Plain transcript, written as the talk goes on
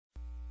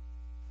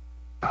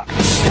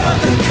Start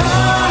the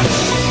car,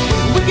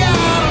 we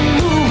gotta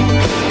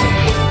move.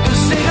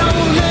 This ain't no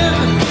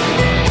living,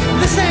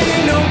 this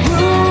ain't no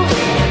groove.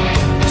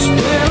 It's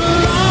been a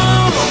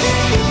long,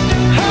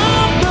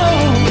 hard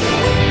road.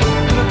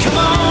 Come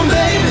on,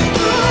 baby,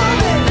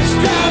 let's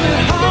drive it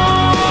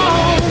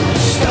home.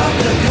 Start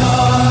the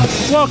car.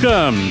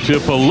 Welcome to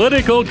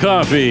Political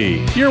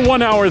Coffee, your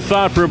 1 hour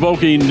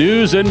thought-provoking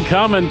news and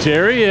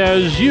commentary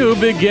as you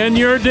begin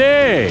your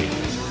day.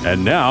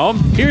 And now,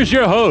 here's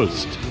your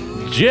host,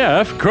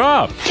 Jeff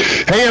Kropp.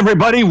 Hey,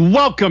 everybody.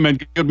 Welcome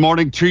and good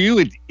morning to you.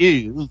 It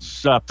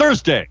is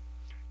Thursday.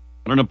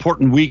 An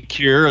important week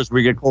here as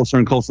we get closer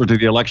and closer to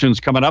the elections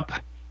coming up.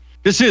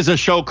 This is a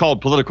show called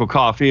Political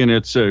Coffee, and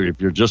it's if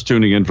you're just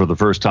tuning in for the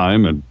first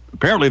time, and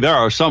apparently there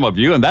are some of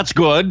you, and that's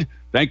good.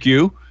 Thank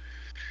you.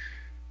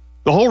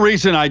 The whole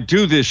reason I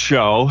do this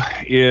show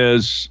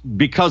is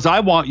because I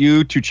want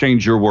you to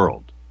change your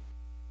world.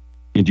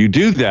 And you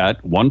do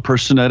that one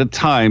person at a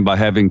time by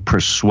having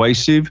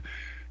persuasive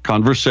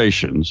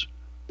conversations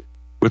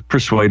with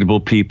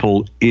persuadable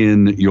people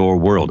in your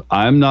world.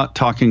 I'm not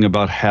talking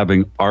about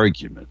having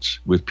arguments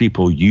with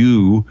people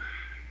you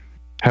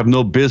have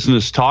no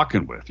business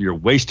talking with, you're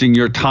wasting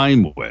your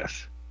time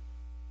with.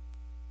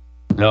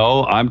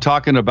 No, I'm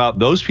talking about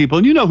those people,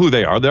 and you know who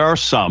they are. There are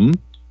some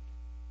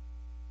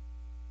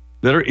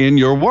that are in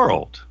your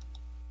world.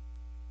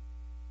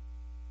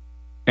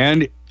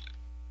 And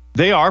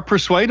they are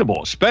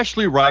persuadable,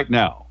 especially right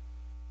now.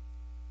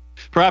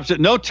 Perhaps at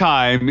no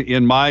time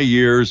in my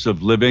years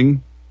of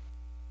living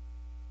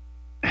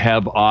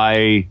have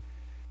I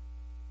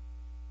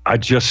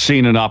just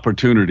seen an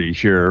opportunity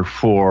here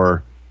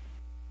for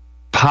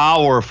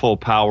powerful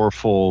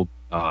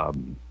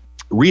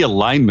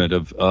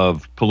realignment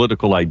of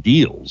political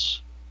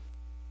ideals.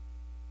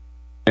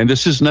 And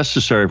this is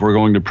necessary if we're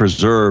going to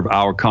preserve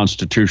our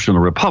constitutional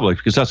republic,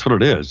 because that's what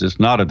it is.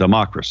 It's not a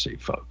democracy,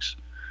 folks.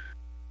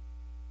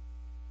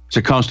 It's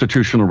a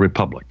constitutional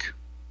republic.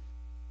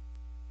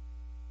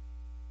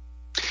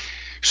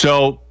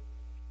 So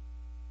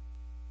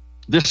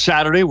this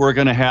Saturday, we're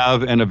going to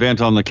have an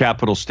event on the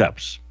Capitol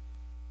steps.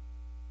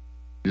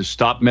 It's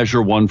Stop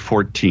Measure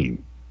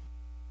 114.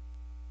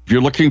 If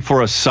you're looking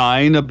for a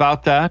sign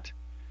about that,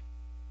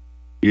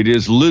 it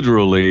is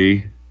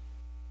literally,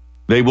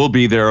 they will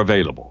be there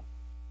available.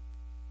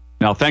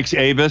 Now, thanks,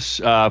 Avis,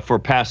 for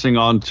passing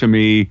on to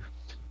me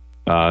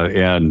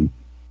an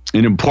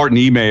important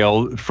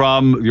email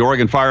from the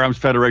Oregon Firearms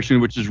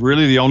Federation, which is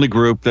really the only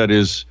group that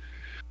is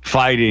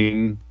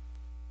fighting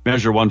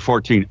Measure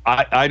 114.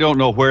 I don't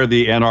know where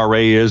the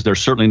NRA is. They're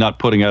certainly not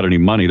putting out any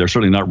money. They're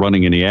certainly not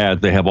running any ads.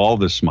 They have all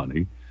this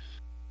money.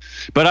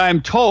 But I'm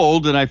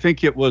told, and I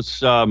think it was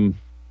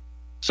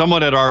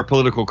someone at our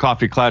Political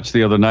Coffee Clutch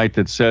the other night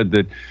that said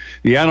that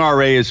the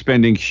NRA is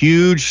spending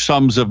huge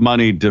sums of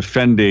money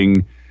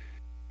defending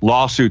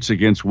lawsuits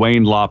against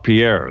Wayne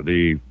LaPierre,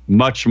 the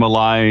much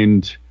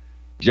maligned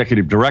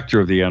executive director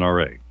of the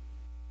NRA.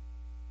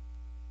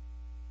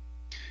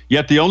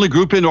 Yet the only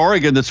group in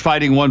Oregon that's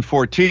fighting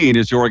 114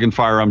 is the Oregon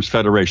Firearms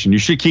Federation. You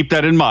should keep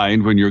that in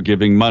mind when you're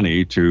giving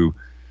money to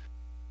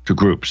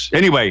groups.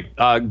 Anyway,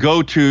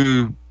 go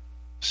to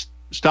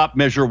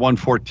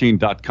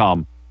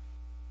stopmeasure114.com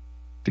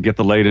to get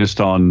the latest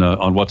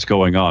on what's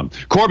going on.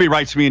 Corby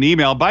writes me an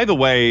email. By the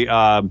way,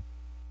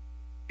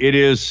 it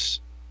is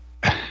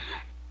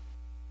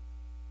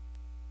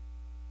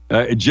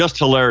just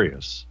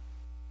hilarious.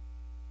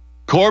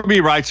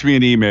 Corby writes me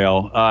an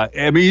email.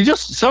 I mean,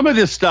 some of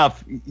this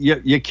stuff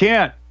you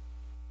can't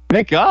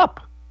make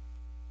up.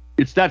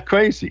 It's that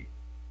crazy.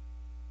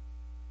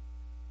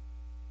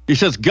 He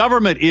says,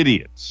 government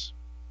idiots.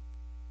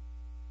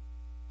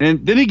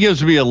 And then he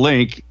gives me a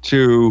link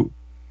to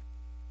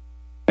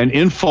an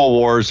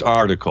InfoWars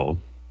article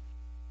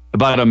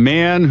about a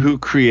man who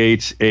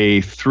creates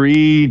a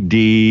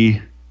 3D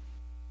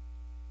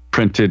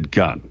printed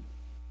gun.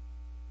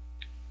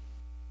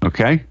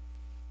 Okay?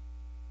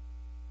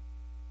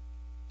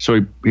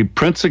 So he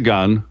prints a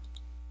gun,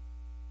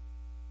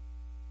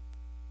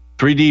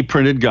 3D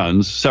printed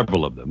guns,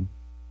 several of them,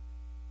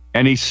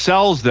 and he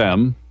sells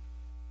them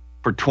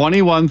for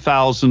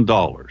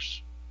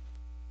 $21,000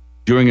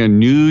 during a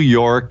New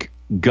York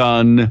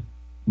gun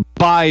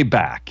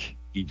buyback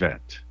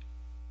event.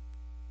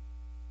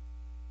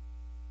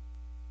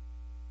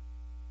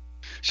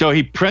 So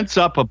he prints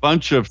up a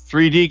bunch of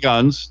 3D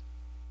guns,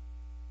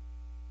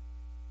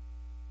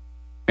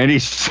 and he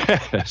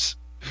says,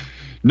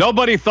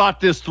 nobody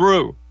thought this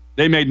through.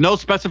 They made no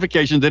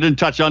specifications. They didn't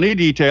touch on any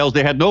details.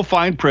 They had no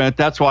fine print.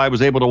 That's why I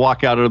was able to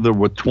walk out of there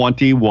with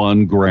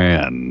 21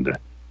 grand.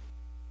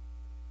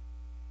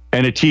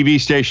 And a TV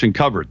station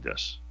covered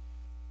this.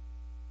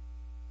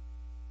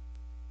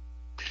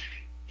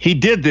 He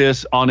did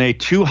this on a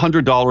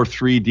 $200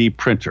 3D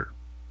printer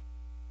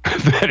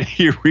that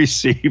he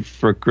received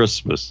for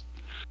Christmas.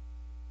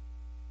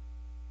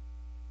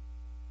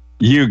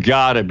 You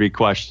gotta be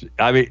questioned.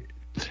 I mean,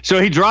 so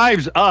he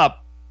drives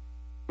up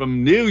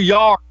from New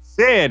York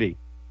City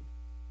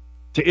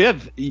to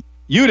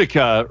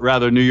Utica,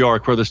 New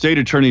York, where the state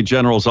attorney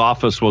general's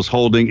office was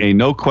holding a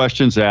no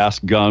questions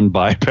asked gun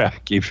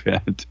buyback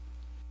event.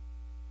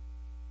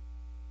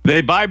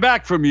 They buy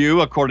back from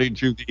you, according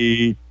to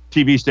the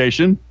TV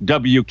station,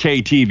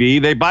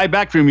 WKTV. They buy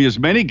back from you as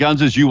many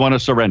guns as you want to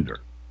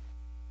surrender.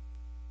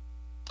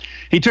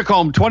 He took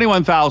home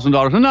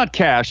 $21,000, and not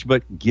cash,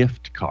 but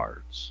gift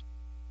cards,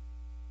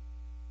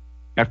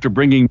 after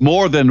bringing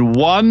more than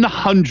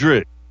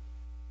 100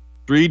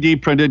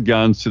 3D printed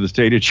guns to the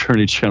state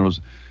attorney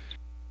general's.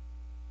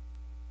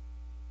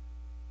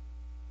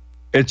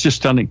 It's just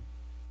stunning.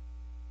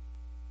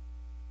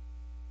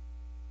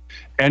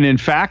 And in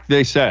fact,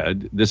 they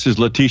said, this is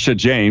Letitia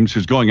James,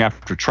 who's going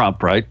after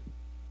Trump, right?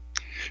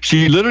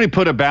 She literally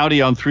put a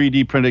bounty on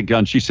 3D printed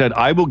guns. She said,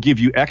 I will give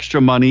you extra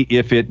money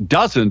if it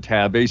doesn't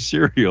have a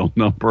serial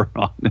number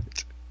on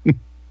it.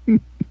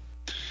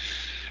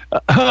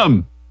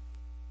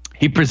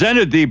 He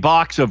presented the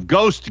box of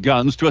ghost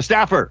guns to a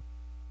staffer.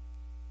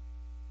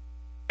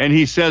 And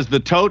he says,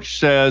 the tote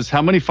says,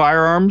 how many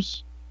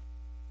firearms?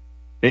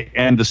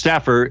 And the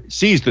staffer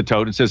sees the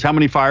tote and says, how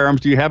many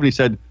firearms do you have? And he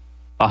said,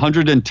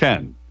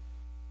 110.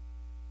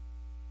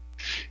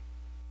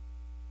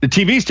 The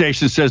TV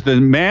station says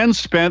the man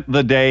spent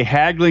the day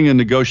haggling and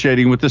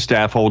negotiating with the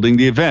staff holding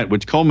the event,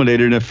 which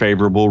culminated in a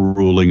favorable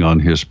ruling on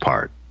his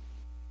part.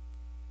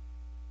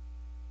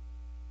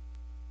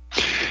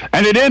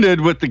 And it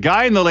ended with the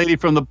guy and the lady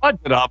from the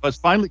budget office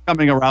finally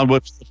coming around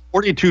with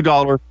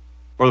 $42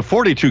 or the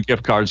 42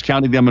 gift cards,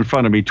 counting them in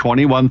front of me,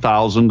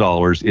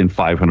 $21,000 in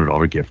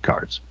 $500 gift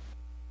cards.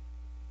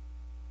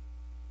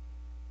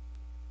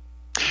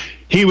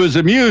 He was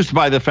amused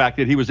by the fact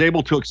that he was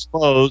able to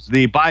expose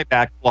the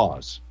buyback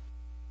clause.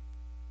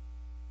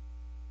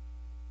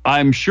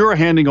 I'm sure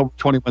handing over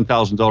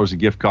 $21,000 of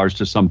gift cards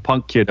to some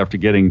punk kid after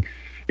getting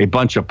a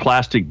bunch of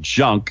plastic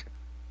junk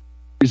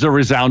is a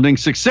resounding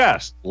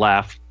success,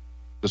 laughed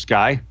this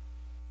guy.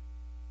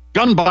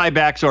 Gun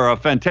buybacks are a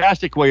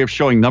fantastic way of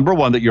showing, number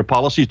one, that your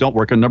policies don't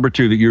work, and number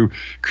two, that you're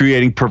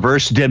creating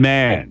perverse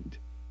demand.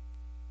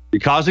 You're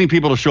causing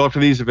people to show up to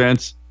these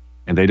events,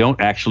 and they don't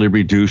actually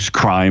reduce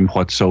crime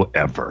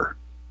whatsoever.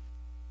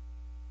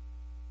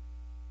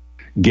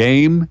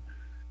 Game,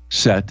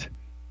 set,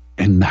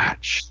 and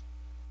match,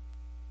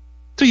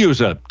 to use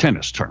a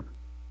tennis term.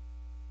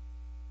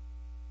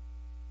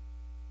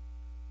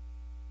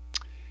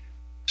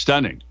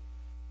 Stunning.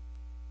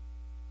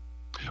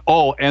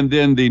 Oh, and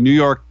then the New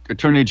York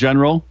Attorney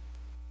General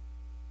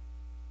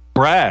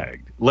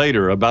bragged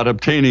later about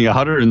obtaining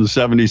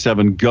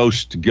 177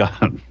 ghost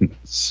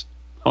guns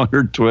on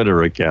her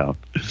Twitter account.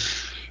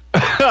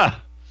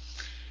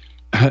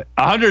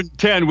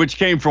 110, which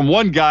came from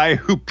one guy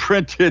who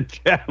printed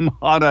them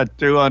on a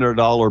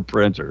 $200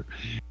 printer.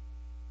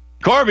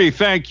 Corby,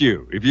 thank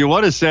you. If you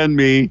want to send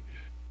me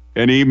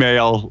an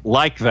email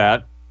like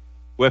that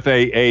with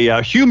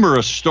a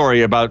humorous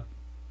story about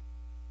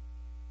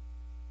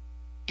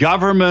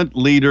government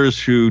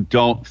leaders who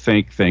don't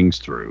think things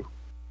through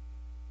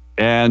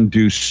and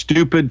do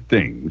stupid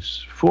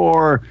things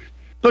for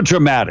the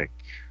dramatic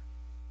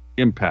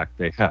impact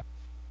they have.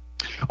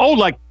 Oh,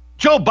 like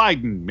Joe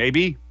Biden,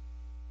 maybe.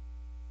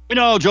 You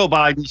know, Joe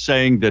Biden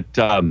saying that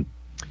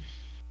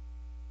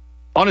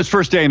on his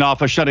first day in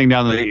office, shutting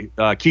down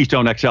the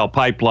Keystone XL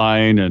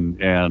pipeline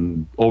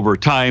and over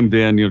time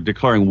then,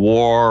 declaring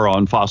war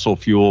on fossil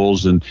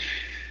fuels, and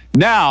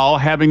now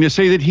having to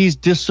say that he's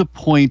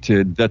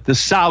disappointed that the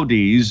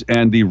Saudis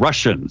and the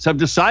Russians have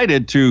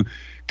decided to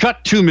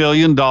cut $2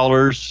 million,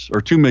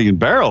 or 2 million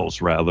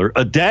barrels rather,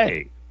 a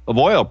day of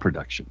oil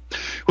production.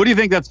 What do you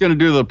think that's going to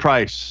do to the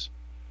price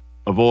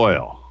of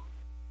oil?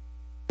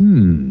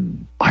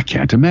 I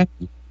can't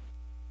imagine.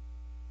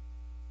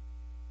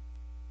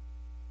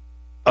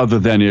 Other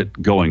than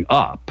it going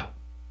up.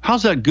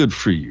 How's that good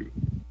for you?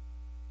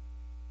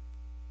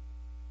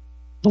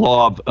 The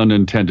law of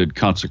unintended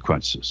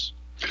consequences.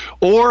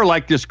 Or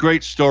like this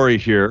great story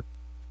here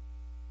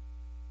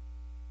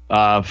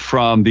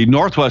from the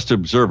Northwest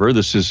Observer.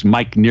 This is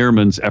Mike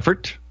Neerman's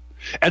effort.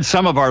 And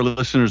some of our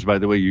listeners, by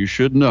the way, you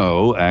should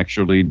know,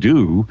 actually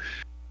do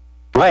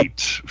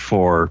write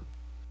for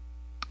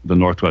the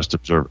Northwest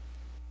Observer.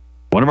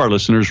 One of our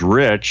listeners,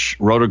 Rich,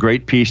 wrote a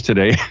great piece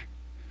today.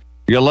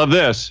 You'll love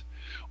this.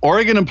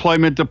 Oregon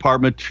Employment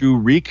Department to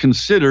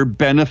reconsider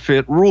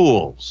benefit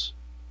rules.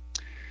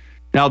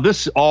 Now,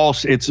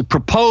 it's a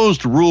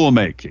proposed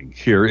rulemaking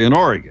here in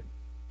Oregon.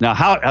 Now,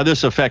 how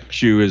this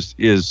affects you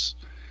is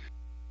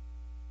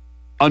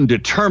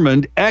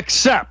undetermined,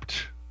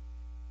 except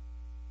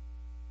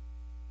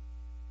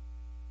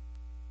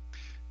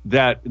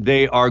that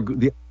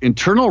the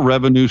Internal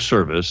Revenue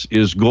Service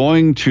is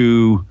going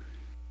to,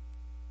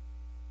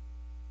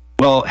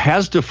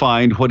 has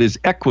defined what is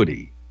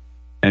equity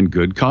and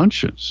good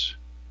conscience.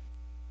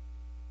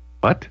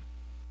 What?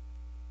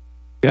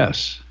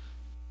 Yes.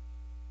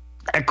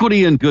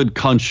 Equity and good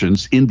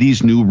conscience in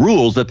these new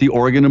rules that the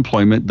Oregon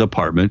Employment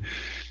Department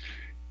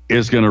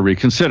is going to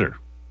reconsider.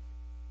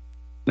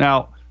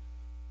 Now,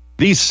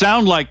 these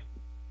sound like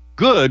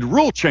good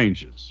rule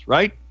changes,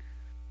 right?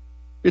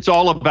 It's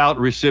all about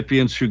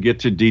recipients who get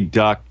to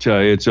deduct.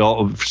 It's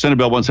all Senate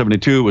Bill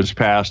 172 was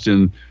passed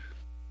in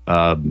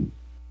the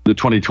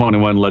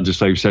 2021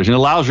 legislative session. It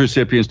allows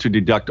recipients to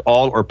deduct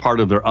all or part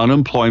of their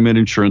unemployment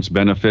insurance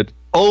benefit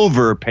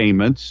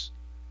overpayments,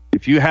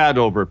 if you had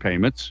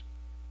overpayments,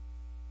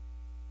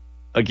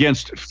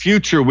 against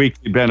future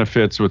weekly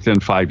benefits within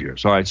 5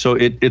 years. All right, so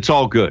it's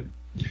all good.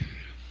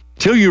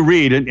 Till you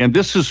read it, and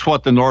this is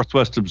what the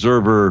Northwest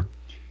Observer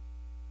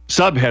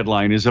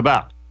subheadline is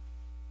about.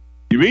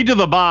 You read to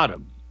the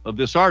bottom of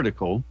this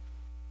article,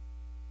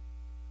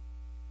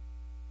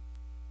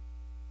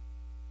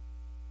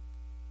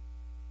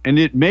 and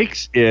it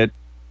makes it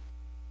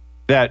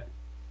that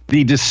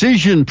the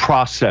decision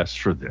process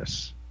for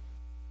this,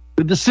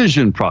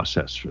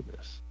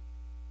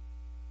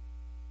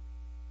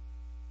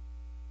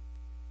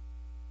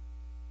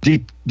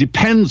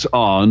 depends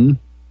on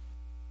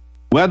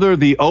whether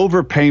the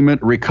overpayment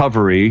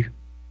recovery,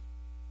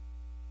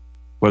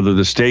 whether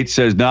the state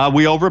says, "Nah,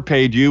 we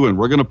overpaid you and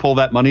we're going to pull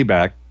that money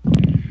back,"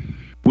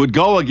 would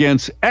go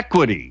against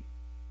equity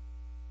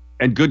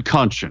and good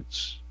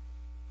conscience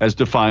as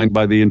defined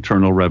by the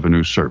Internal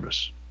Revenue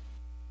Service.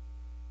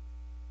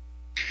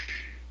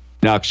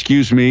 Now,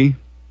 excuse me,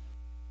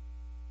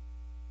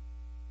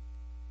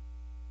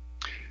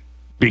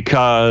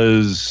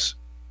 because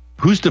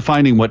who's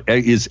defining what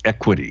is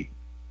equity?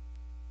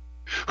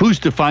 Who's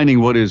defining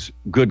what is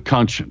good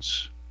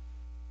conscience?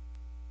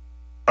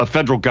 A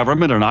federal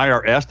government, an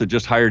IRS that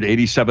just hired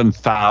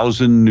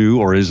 87,000 new,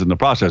 or is in the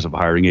process of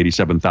hiring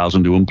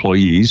 87,000 new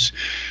employees.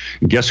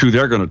 And guess who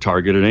they're going to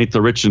target? It ain't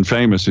the rich and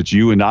famous, it's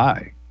you and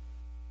I.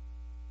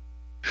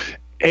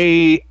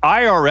 A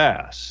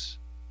IRS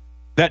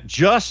that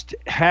just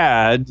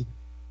had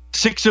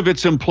 6 of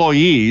its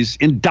employees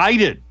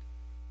indicted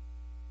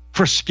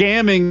for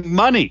scamming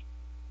money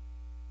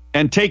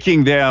and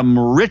taking them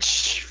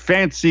rich,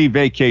 fancy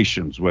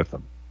vacations with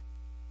them.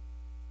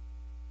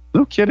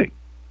 No kidding.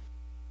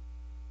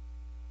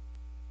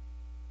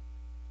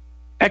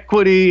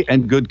 Equity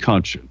and good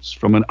conscience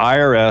from an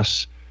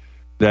IRS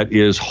that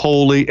is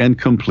wholly and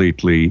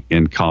completely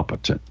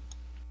incompetent.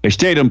 A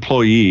state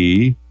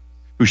employee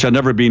who shall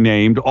never be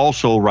named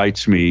also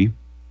writes me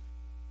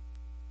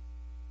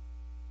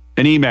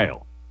an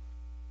email.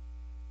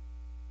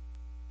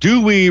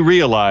 Do we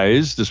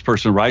realize, this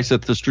person writes,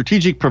 that the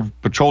strategic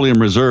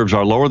petroleum reserves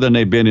are lower than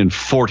they've been in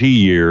 40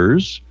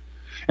 years,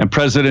 and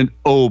President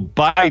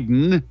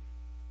Biden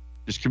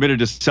is committed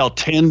to sell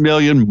 10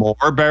 million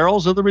more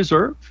barrels of the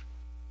reserve?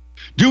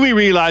 Do we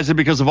realize that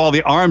because of all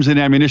the arms and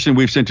ammunition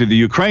we've sent to the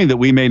Ukraine, that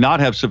we may not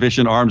have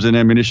sufficient arms and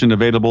ammunition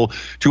available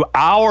to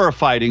our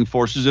fighting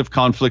forces if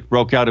conflict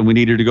broke out and we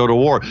needed to go to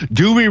war?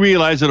 Do we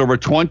realize that over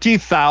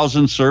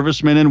 20,000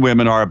 servicemen and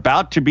women are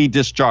about to be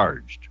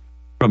discharged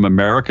from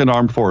American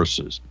armed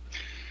forces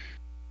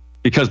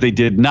because they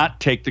did not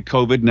take the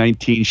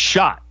COVID-19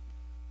 shot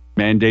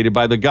mandated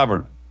by the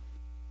government,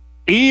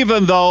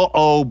 even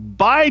though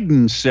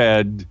Biden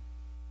said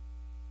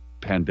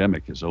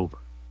pandemic is over?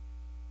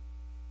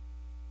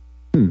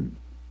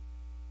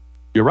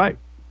 You're right.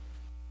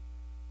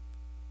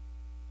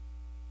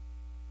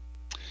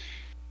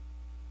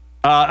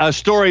 A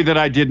story that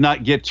I did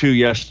not get to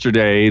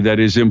yesterday that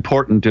is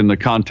important in the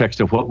context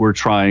of what we're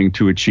trying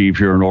to achieve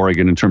here in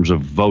Oregon in terms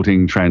of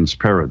voting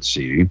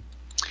transparency.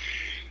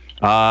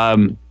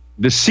 The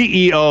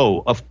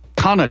CEO of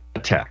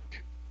Kotek,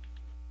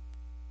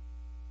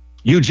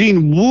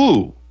 Eugene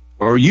Wu,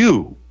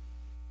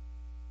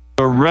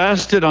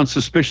 arrested on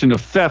suspicion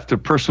of theft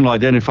of personal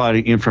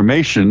identifying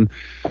information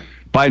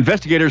by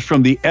investigators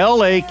from the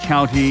LA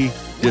County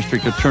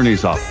District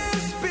Attorney's Office.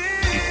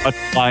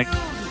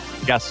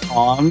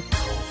 Gaston,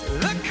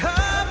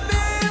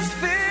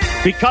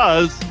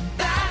 because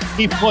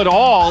he put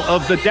all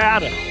of the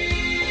data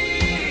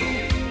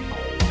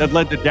that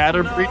led to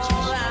data breaches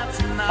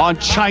on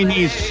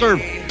Chinese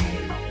servers.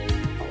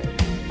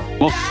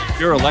 Most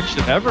secure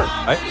election ever,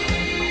 right?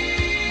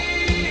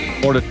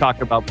 More to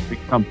talk about when we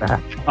come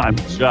back. I'm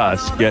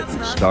just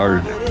getting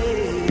started,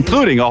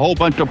 including a whole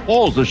bunch of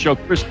polls that show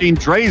Christine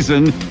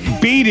Drazan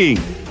beating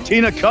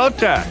Tina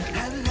Kotek.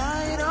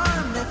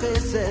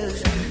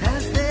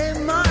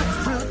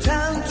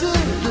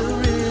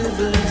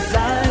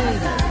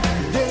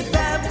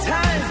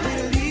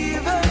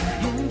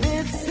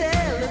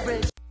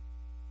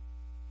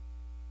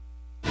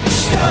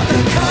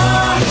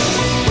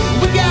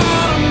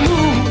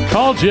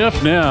 Call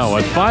Jeff now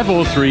at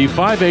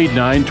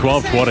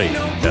 503-589-1220.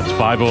 That's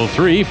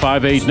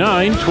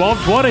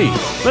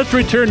 503-589-1220. Let's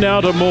return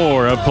now to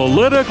more of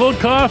Political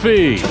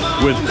Coffee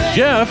with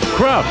Jeff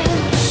Krupp.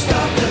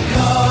 Stop the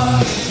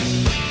car.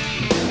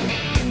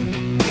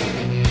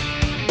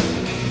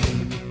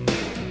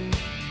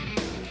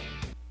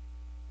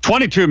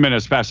 "22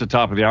 minutes past the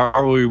top of the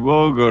hour." We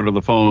will go to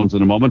the phones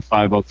in a moment.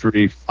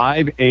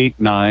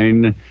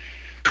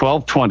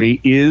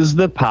 503-589-1220 is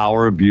the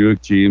Power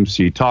Buick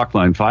GMC talk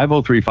line.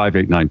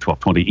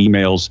 503-589-1220.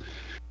 Emails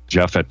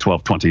Jeff at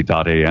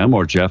 1220.am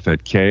or Jeff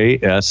at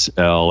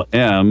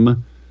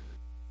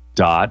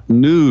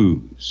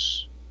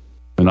KSLM.news.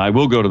 And I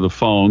will go to the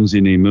phones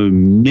in a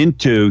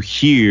momento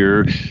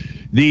here.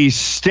 The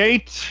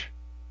state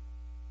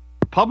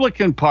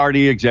Republican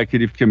Party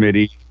Executive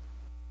Committee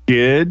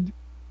did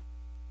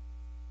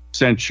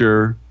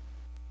censure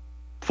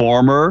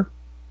former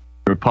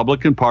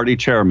Republican Party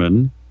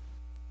Chairman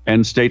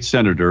and State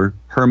Senator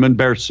Herman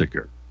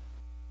Bersiker.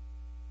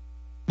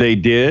 They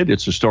did.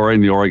 It's a story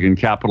in the Oregon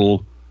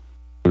Capital,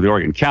 or the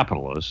Oregon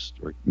Capitalist,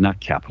 or not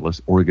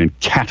Capitalist, Oregon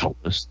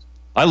Catalyst.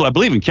 I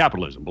believe in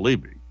capitalism,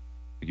 believe me.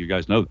 You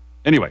guys know that.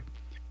 Anyway,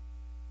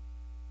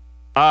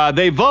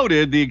 they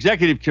voted, the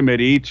executive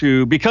committee,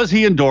 because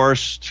he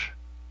endorsed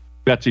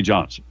Betsy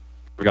Johnson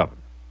for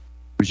governor.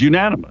 It was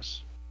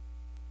unanimous.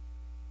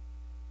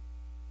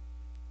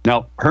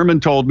 Now, Herman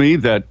told me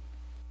that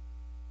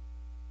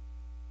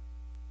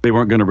they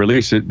weren't going to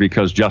release it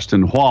because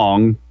Justin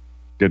Huang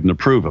didn't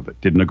approve of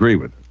it, didn't agree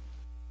with it,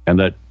 and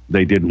that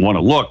they didn't want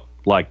to look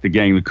like the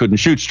gang that couldn't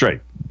shoot straight.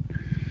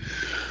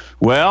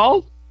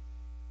 Well,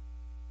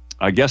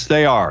 I guess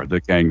they are the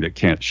gang that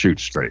can't shoot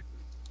straight.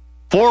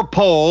 4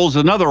 polls,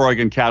 another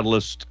Oregon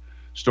Catalyst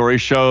story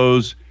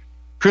shows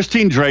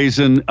Christine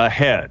Drazan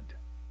ahead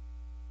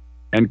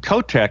and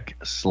Kotek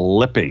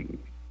slipping.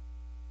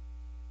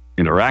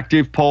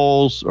 Interactive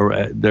polls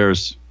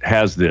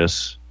has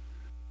this.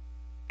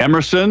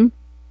 Emerson,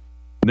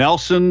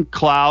 Nelson,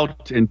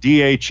 Clout, and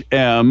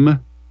DHM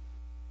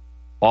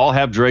all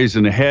have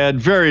Drazan ahead,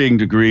 varying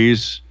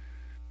degrees.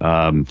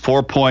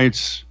 4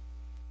 points,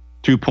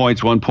 2 points,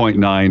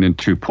 1.9, and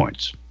 2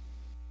 points.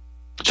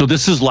 So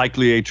this is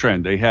likely a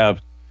trend. They have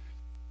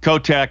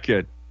Kotek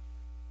at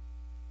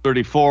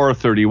 34,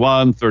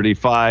 31,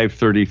 35,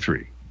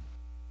 33.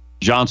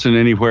 Johnson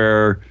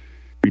anywhere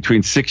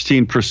between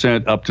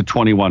 16% up to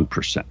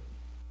 21%.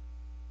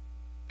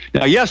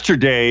 Now,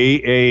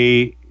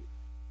 yesterday,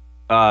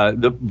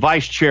 the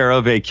vice chair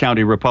of a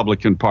county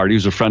Republican Party,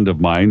 who's a friend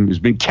of mine, who's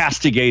been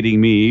castigating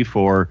me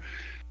for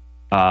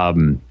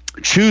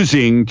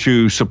choosing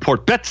to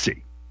support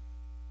Betsy,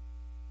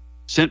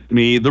 sent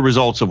me the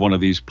results of one of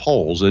these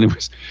polls, and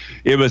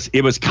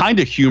it was kind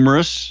of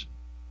humorous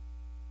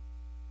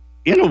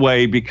in a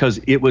way because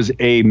it was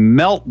a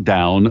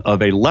meltdown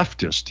of a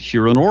leftist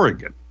here in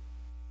Oregon.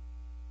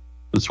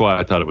 That's why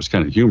I thought it was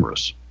kind of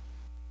humorous.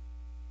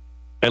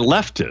 A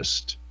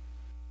leftist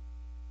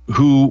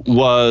who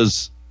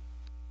was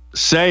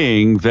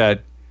saying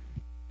that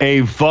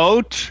a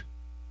vote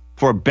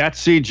for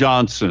Betsy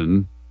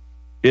Johnson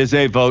is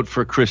a vote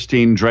for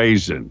Christine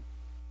Drazan.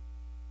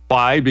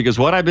 Why? Because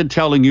what I've been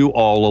telling you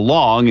all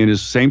along, and is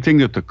the same thing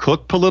that the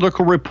Cook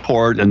Political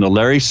Report and the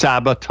Larry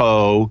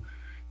Sabato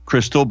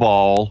Crystal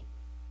Ball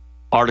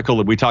article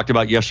that we talked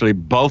about yesterday,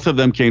 both of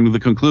them came to the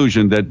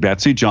conclusion that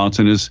Betsy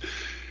Johnson is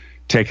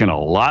taking a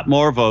lot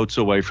more votes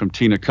away from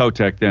Tina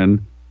Kotek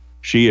than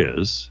she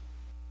is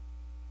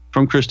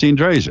from Christine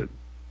Drazan.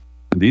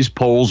 And these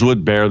polls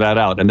would bear that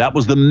out. And that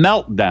was the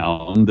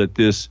meltdown that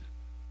this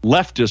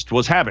leftist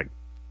was having.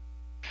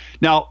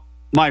 Now,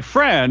 my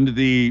friend,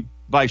 the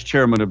vice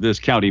chairman of this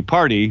county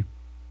party,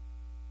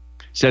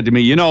 said to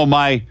me, you know,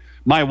 my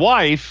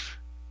wife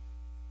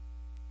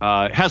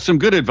has some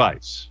good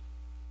advice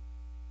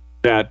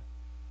that,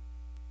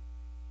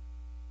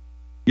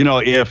 you know,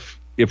 if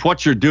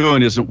what you're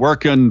doing isn't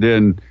working,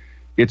 then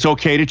it's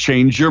okay to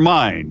change your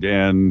mind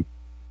and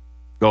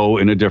go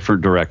in a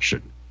different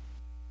direction.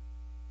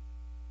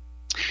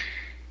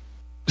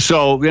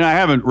 So, you know, I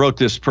haven't wrote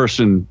this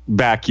person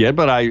back yet,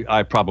 but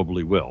I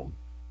probably will.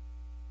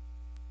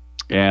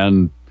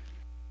 And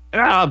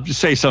I'll just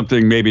say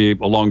something maybe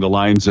along the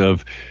lines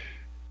of,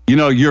 you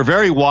know, you're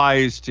very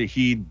wise to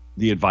heed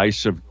the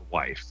advice of your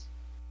wife,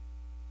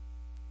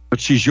 but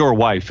she's your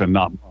wife and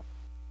not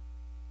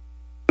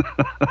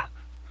mine.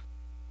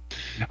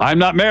 I'm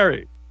not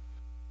married.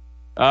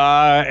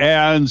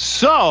 And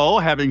so,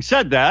 having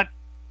said that,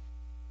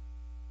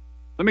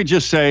 let me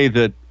just say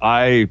that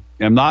I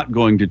am not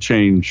going to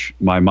change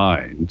my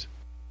mind.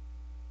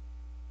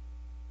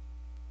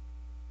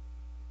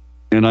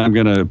 And I'm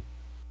going to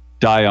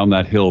die on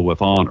that hill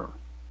with honor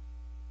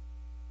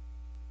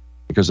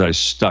because I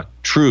stuck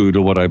true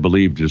to what I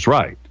believed is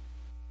right.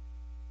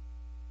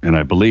 And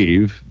I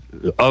believe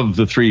of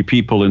the 3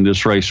 people in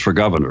this race for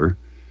governor,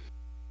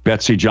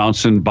 Betsy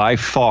Johnson by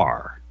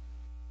far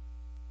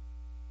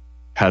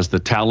has the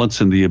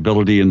talents and the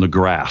ability and the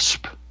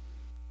grasp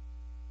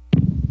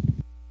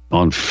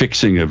on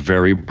fixing a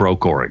very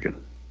broke Oregon.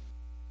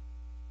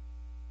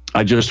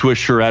 I just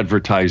wish her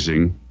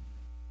advertising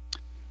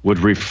would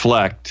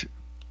reflect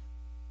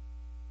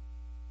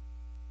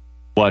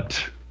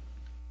what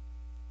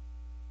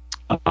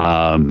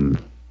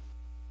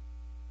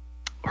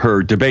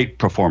her debate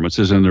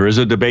performances, and there is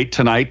a debate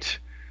tonight.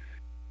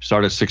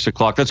 Start at 6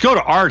 o'clock. Let's go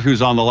to Art,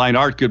 who's on the line.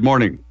 Art, good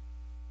morning.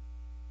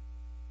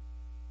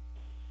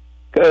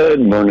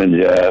 Good morning,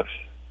 Jeff.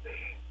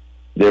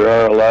 There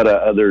are a lot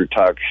of other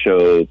talk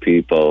show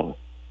people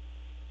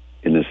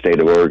in the state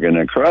of Oregon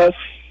across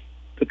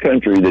the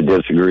country that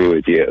disagree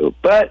with you,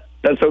 but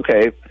that's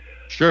okay.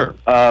 Sure.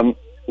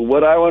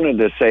 What I wanted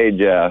to say,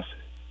 Jeff,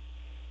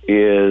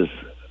 is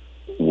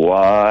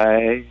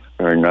why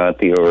are not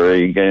the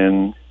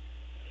Oregon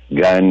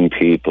gun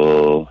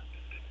people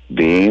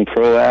being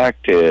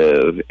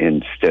proactive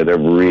instead of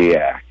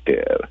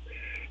reactive.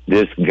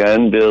 This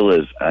gun bill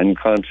is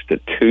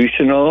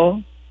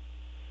unconstitutional,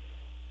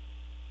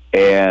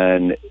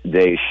 and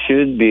they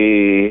should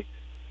be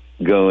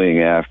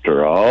going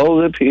after all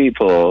the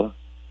people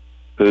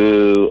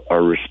who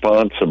are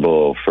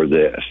responsible for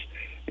this,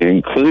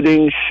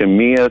 including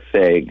Shamia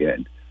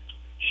Fagan.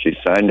 She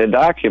signed a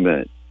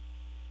document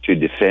to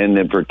defend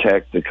and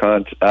protect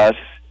us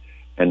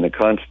and the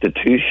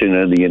Constitution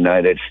of the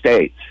United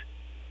States,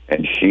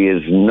 and she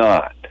is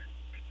not.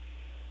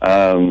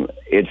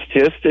 It's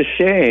just a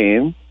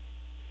shame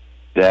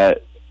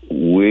that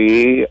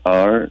we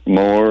aren't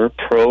more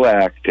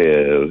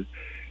proactive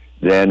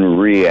than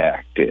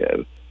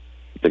reactive.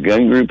 The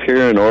gun group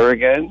here in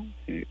Oregon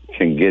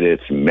can get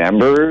its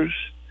members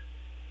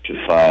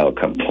to file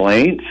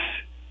complaints,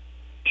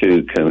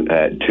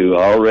 to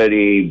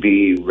already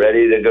be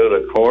ready to go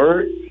to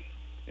court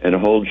and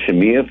hold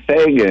Shamia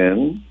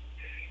Fagan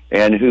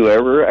and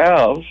whoever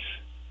else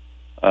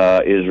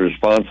is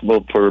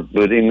responsible for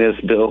putting this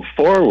bill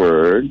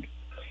forward,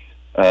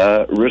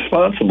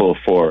 responsible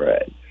for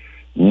it.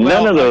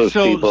 None of those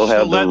people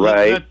have the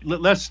right.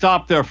 Let's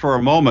stop there for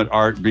a moment,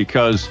 Art,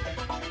 because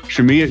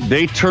Shamia,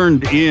 they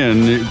turned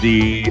in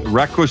the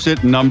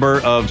requisite number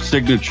of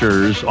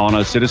signatures on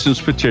a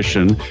citizen's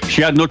petition.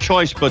 She had no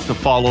choice but to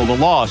follow the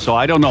law. So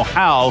I don't know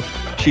how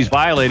she's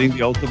violating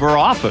the oath of her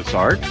office,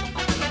 Art.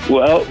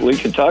 Well, we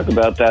can talk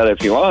about that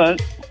if you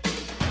want.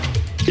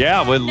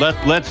 Yeah, well,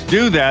 let's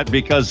do that,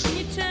 because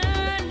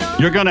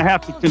you're going to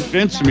have to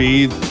convince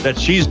me that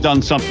she's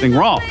done something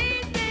wrong.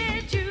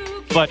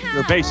 But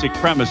your basic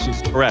premise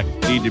is correct.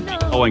 We need to be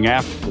going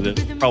after this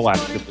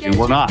proactively, and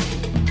we're not.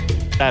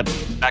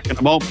 That's back in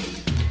a moment.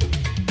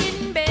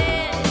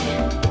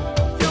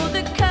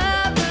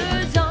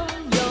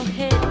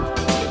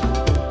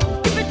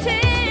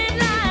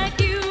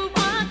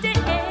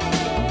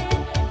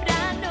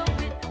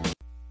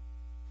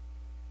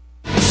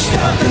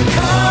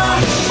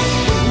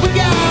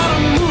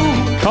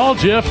 Call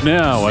Jeff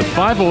now at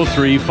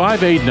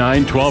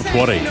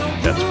 503-589-1220.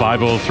 That's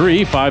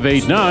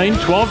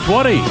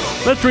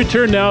 503-589-1220. Let's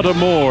return now to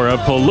more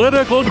of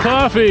Political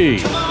Coffee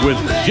with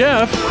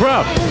Jeff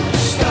Krupp.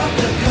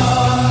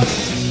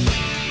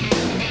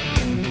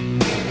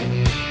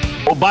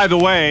 Oh, by the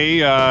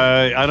way,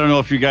 I don't know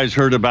if you guys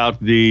heard about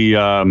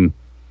the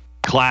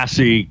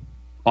classy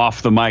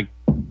off-the-mic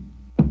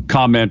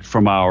comment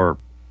from the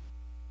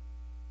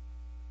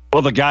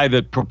guy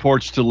that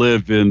purports to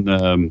live in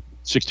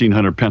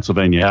 1600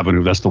 Pennsylvania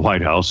Avenue. That's the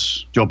White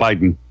House. Joe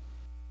Biden.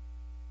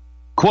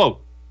 Quote,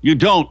 "You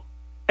don't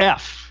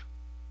F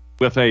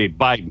with a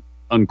Biden,"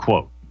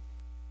 unquote.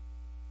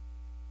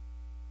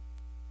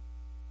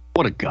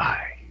 What a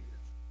guy.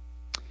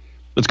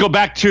 Let's go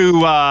back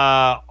to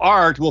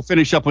Art. We'll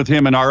finish up with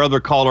him and our other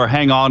caller.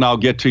 Hang on. I'll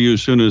get to you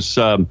as soon as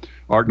Art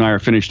and I are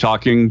finished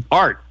talking.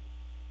 Art,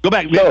 go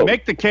back. No.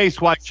 Make the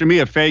case why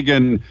Shamia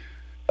Fagan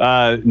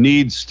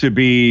needs to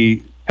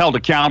be held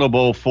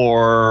accountable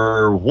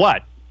for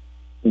what?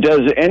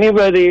 Does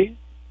anybody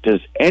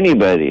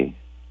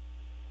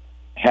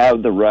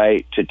have the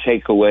right to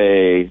take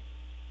away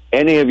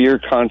any of your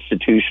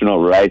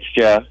constitutional rights,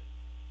 Jeff?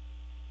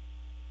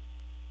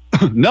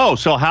 No.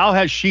 So how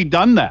has she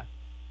done that?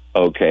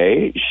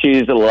 Okay,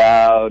 she's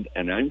allowed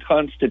an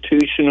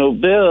unconstitutional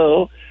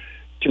bill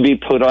to be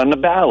put on the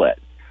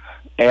ballot,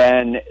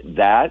 and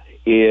that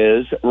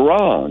is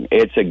wrong.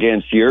 It's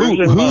against yours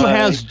and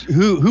mine.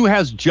 Who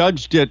has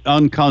judged it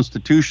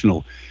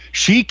unconstitutional?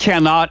 She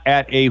cannot,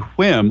 at a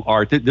whim,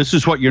 Art. This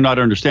is what you're not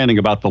understanding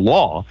about the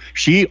law.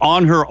 She,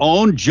 on her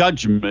own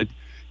judgment,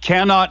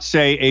 cannot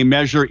say a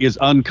measure is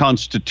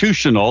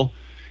unconstitutional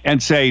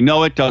and say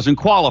no, it doesn't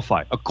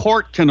qualify. A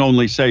court can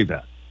only say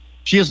that.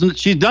 She's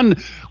done.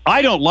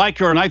 I don't like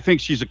her, and I think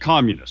she's a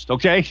communist.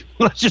 Okay,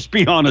 let's just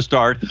be honest,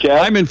 Art.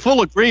 Jeff, I'm in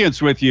full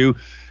agreement with you.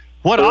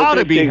 What ought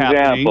to be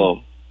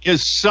happening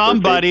is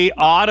somebody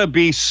ought to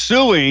be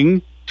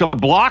suing to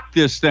block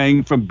this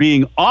thing from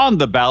being on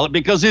the ballot,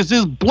 because this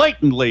is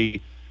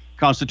blatantly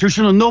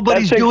constitutional.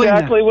 Nobody's doing that.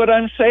 That's exactly what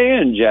I'm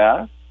saying,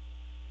 Jeff.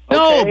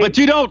 No, but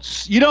you don't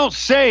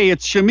say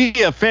it's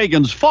Shamia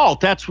Fagan's fault.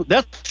 That's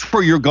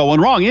where you're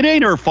going wrong. It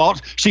ain't her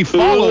fault. She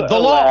followed the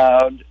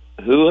law.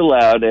 Who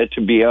allowed it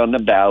to be on the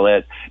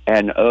ballot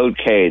and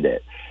okayed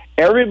it?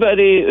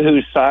 Everybody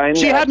who signed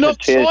she had no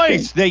petition,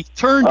 choice. They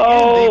turned in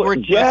the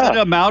requisite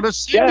amount of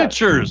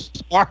signatures.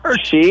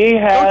 She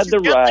had the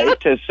right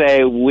to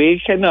say, we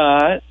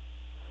cannot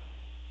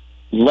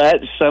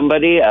let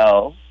somebody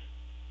else,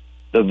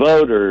 the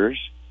voters,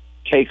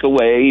 take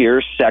away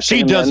your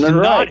Second Amendment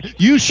right.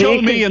 You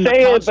show me in the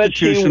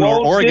Constitution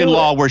or Oregon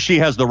law where she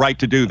has the right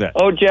to do that.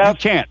 Oh,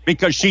 Jeff. You can't,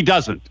 because she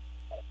doesn't.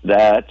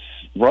 That's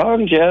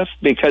wrong, Jeff,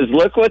 because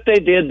look what they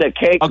did to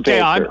Cake Okay,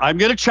 Baker. I'm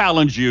going to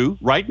challenge you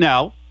right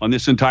now on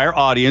this entire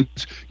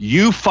audience.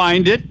 You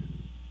find it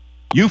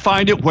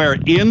where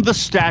in the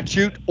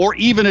statute or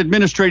even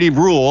administrative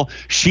rule,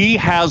 she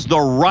has the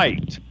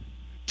right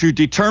to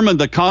determine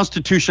the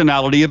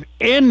constitutionality of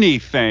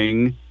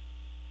anything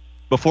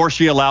before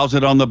she allows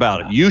it on the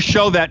ballot. You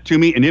show that to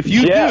me, and if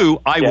you do,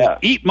 I will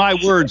eat my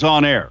words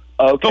on air.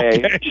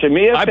 Okay.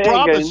 Shamia I Fagan,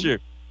 promise you.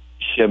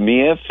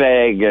 Shamia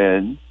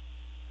Fagan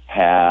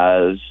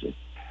has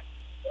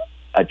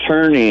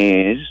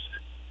attorneys,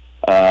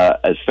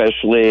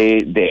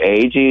 especially the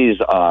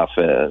AG's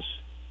office,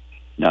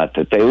 not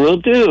that they will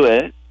do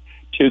it,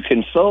 to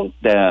consult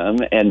them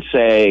and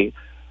say,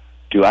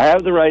 do I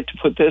have the right to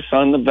put this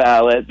on the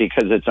ballot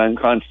because it's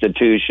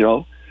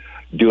unconstitutional?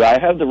 Do I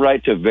have the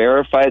right to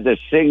verify the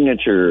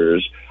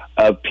signatures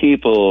of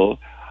people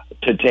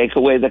to take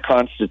away the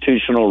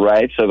constitutional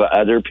rights of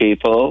other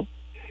people,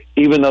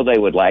 even though they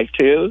would like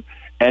to?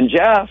 And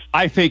Jeff,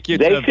 I think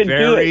it's a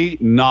very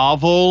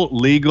novel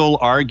legal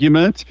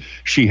argument.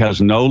 She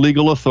has no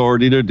legal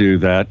authority to do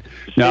that.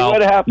 Now,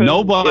 what happens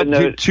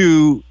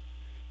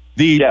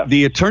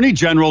the Attorney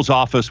General's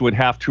office would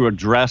have to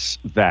address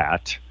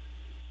that.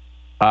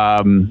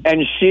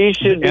 And she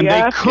should be and they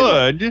asking.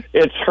 could.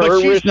 It's her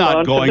but she's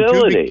not going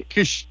to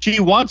because she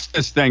wants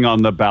this thing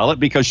on the ballot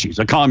because she's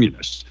a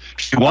communist.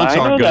 She wants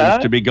our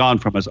guns to be gone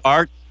from us.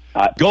 Art,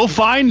 go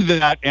find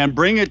that and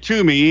bring it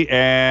to me.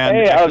 And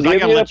hey, I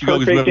got to let you go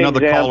because we have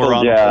another caller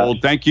on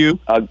hold. Thank you.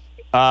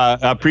 I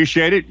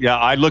appreciate it. Yeah,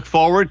 I look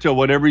forward to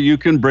whatever you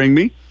can bring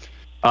me.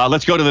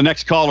 Let's go to the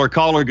next caller.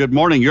 Caller, good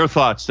morning. Your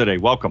thoughts today.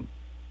 Welcome.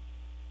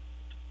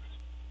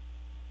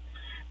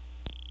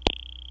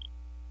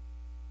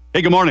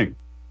 Hey, good morning.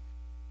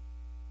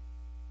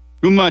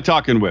 Who am I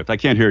talking with? I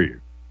can't hear you.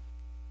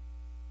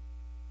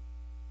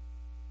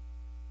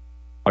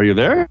 Are you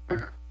there?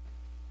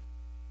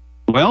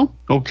 Well,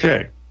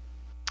 okay.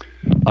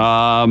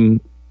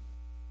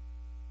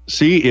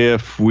 See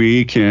if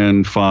we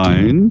can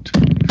find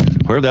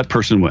where that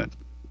person went.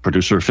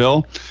 Producer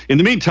Phil. In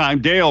the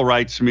meantime, Dale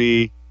writes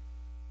me,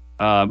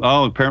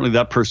 apparently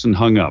that person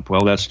hung up.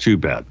 Well, that's too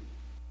bad.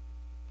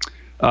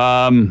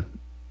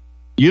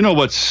 You know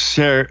what's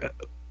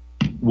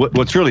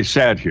really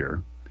sad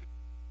here?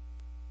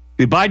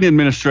 The Biden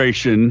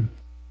administration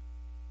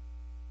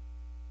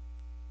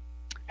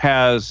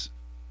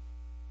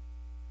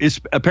is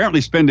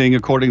apparently spending,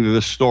 according to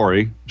this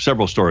story,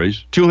 several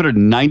stories,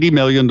 $290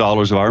 million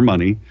of our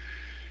money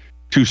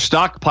to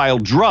stockpile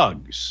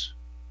drugs,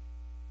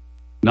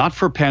 not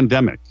for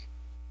pandemic,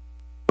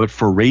 but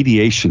for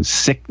radiation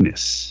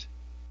sickness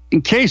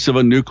in case of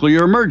a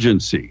nuclear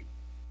emergency.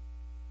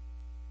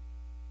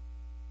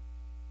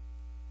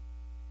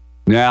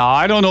 Now,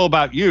 I don't know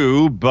about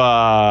you,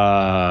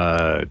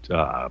 but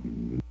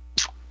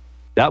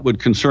that would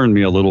concern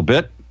me a little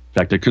bit. In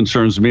fact, it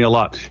concerns me a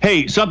lot.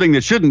 Hey, something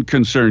that shouldn't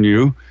concern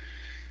you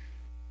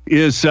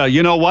is,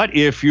 you know what?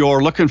 If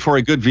you're looking for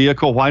a good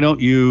vehicle, why don't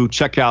you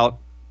check out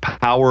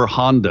Power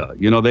Honda?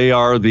 You know, they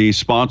are the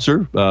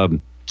sponsor,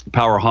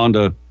 Power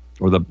Honda,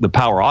 or the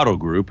Power Auto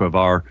Group of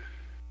our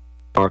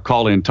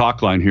call-in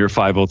talk line here,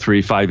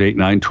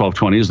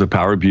 503-589-1220 is the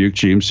Power Buick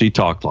GMC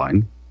talk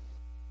line.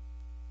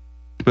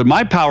 But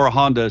my Power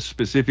Honda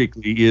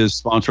specifically is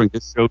sponsoring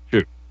this show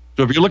too.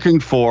 So if you're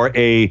looking for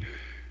a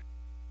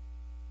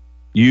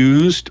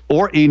used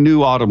or a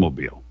new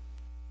automobile, why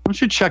don't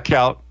you check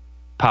out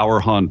Power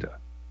Honda?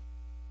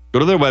 Go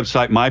to their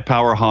website,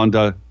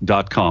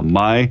 mypowerhonda.com,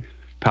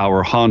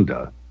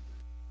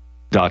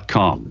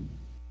 mypowerhonda.com.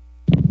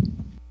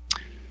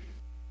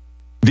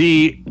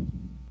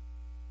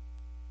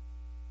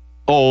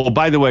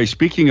 By the way,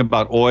 speaking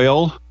about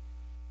oil,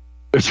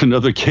 there's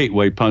another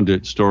Gateway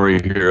Pundit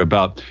story here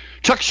about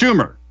Chuck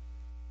Schumer.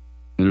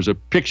 And there's a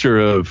picture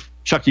of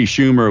Chucky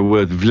Schumer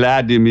with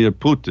Vladimir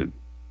Putin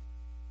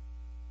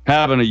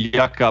having a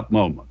yuck-up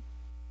moment.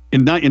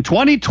 In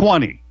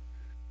 2020,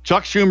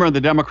 Chuck Schumer and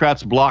the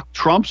Democrats blocked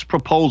Trump's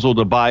proposal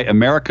to buy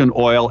American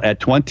oil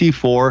at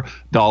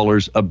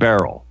 $24 a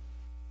barrel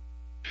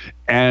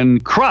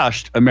and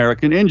crushed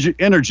American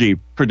energy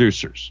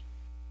producers.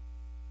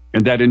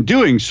 And that in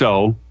doing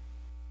so,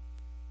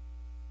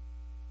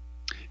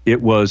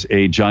 it was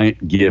a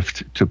giant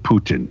gift to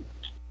Putin.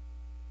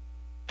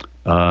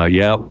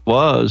 Yeah, it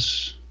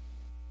was.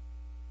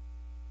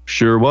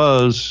 Sure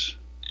was.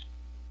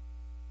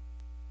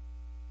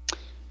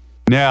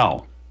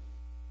 Now,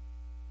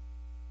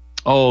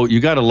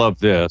 you got to love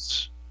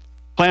this.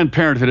 Planned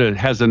Parenthood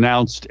has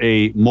announced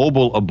a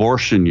mobile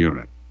abortion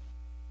unit.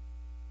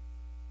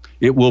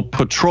 It will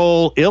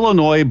patrol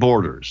Illinois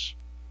borders,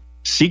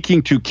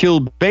 seeking to kill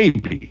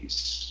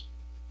babies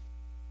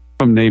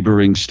from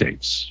neighboring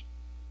states.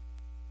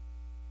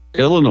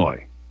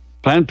 Illinois,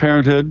 Planned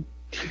Parenthood,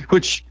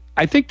 which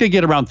I think they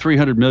get around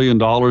 $300 million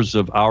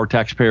of our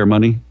taxpayer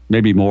money,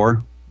 maybe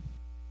more.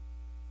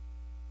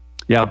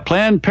 Yeah,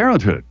 Planned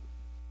Parenthood,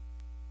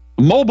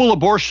 mobile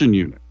abortion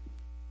unit.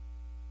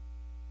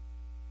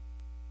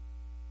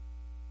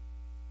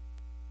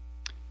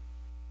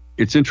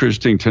 It's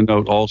interesting to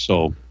note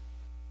also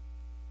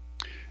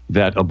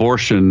that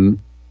abortion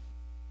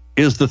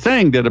is the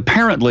thing that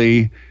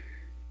apparently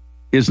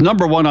is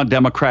number one on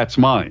Democrats'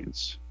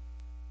 minds.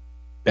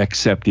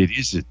 Except it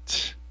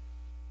isn't.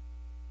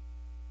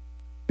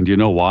 And you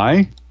know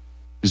why?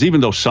 Because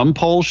even though some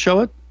polls show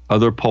it,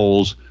 other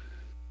polls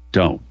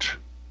don't.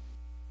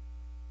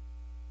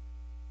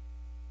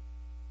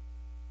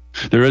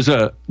 There is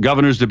a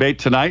governor's debate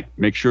tonight.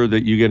 Make sure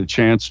that you get a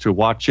chance to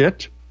watch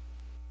it.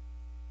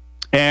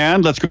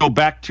 And let's go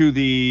back to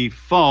the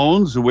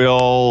phones.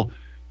 We'll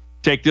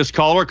take this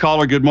caller.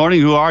 Caller, good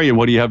morning. Who are you?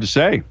 What do you have to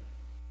say?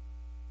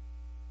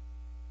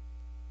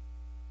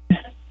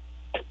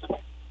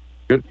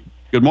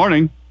 Good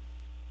morning.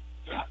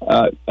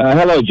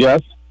 Hello,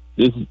 Jeff.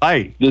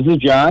 Hi. This is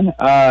John.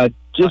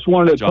 Just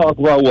wanted to talk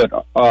about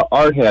what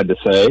Art had to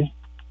say.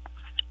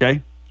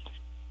 Okay.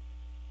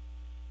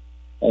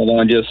 Hold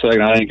on just a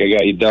second. I think I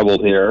got you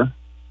doubled here.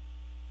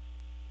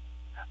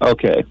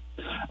 Okay.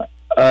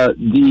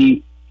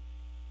 The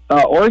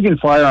Oregon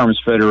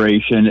Firearms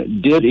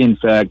Federation did, in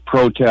fact,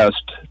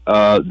 protest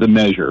the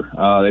measure.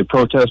 They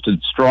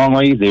protested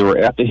strongly. They were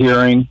at the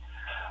hearing,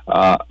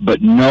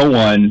 but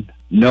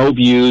no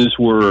views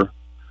were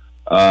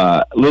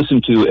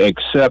listened to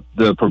except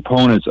the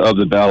proponents of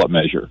the ballot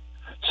measure.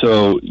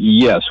 So,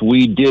 yes,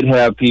 we did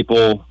have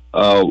people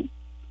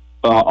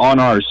on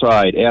our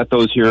side at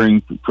those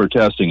hearings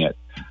protesting it.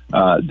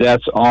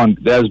 That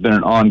has been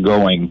an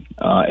ongoing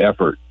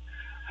effort.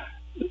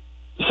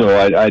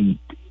 So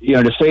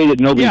to say that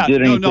nobody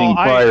did anything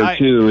prior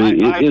to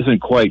isn't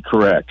quite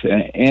correct.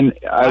 And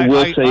I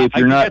will say, if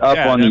you're not up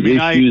on the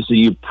issues,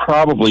 you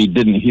probably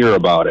didn't hear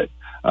about it.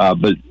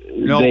 But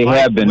they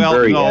have been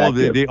very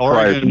active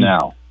prior to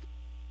now.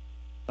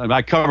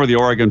 I cover the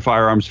Oregon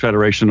Firearms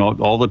Federation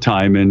all the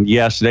time, and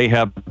yes, they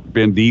have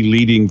been the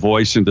leading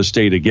voice in the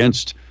state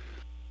against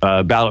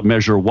ballot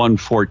measure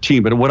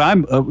 114. But what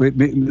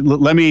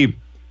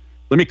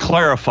let me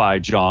clarify,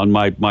 John,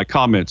 my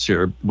comments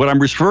here. What I'm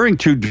referring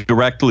to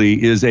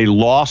directly is a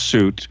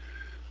lawsuit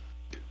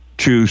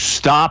to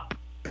stop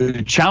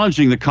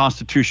challenging the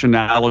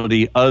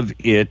constitutionality of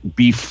it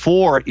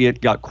before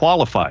it got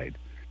qualified.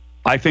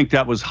 I think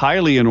that was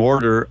highly in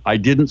order. I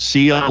didn't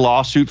see a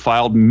lawsuit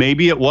filed.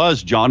 Maybe it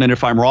was, John, and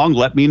if I'm wrong,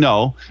 let me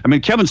know. I mean,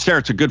 Kevin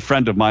Sterrett's a good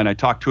friend of mine. I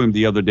talked to him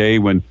the other day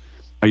when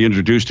I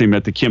introduced him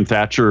at the Kim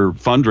Thatcher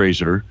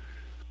fundraiser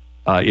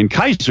in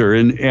Kaiser,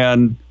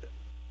 and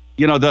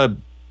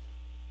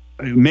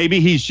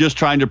maybe he's just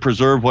trying to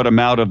preserve what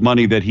amount of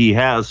money that he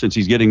has, since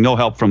he's getting no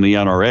help from the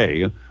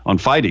NRA on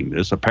fighting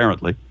this,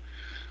 apparently.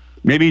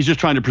 Maybe he's just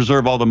trying to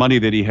preserve all the money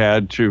that he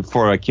had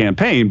for a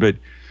campaign, but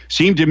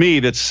seemed to me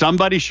that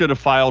somebody should have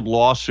filed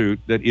lawsuit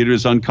that it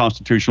is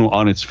unconstitutional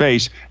on its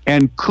face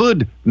and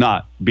could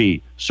not be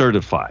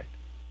certified.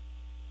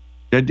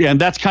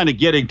 And that's kind of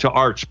getting to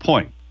Art's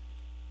point.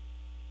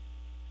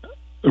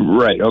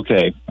 Right.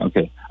 Okay.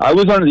 I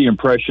was under the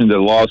impression that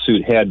a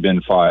lawsuit had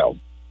been filed.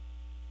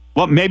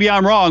 Well, maybe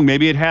I'm wrong.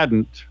 Maybe it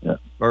hadn't. Yeah.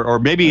 Or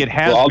maybe it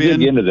has been. I'll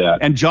dig into that.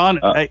 And John,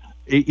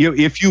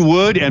 if you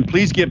would, and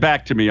please get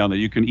back to me on that.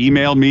 You can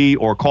email me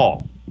or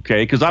call,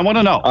 okay? Because I want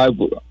to know.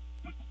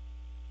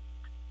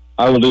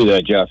 I will do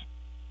that, Jeff.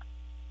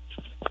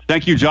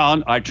 Thank you,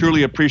 John. I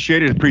truly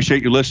appreciate it.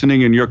 Appreciate you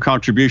listening and your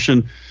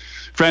contribution.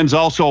 Friends,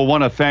 also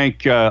want to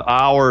thank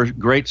our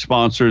great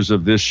sponsors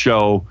of this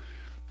show,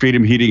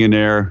 Freedom Heating and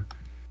Air.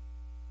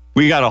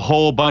 We got a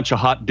whole bunch of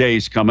hot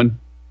days coming.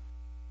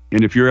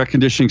 And if your air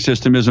conditioning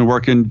system isn't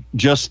working,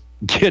 just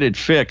get it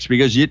fixed,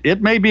 because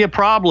it may be a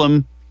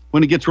problem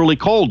when it gets really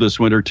cold this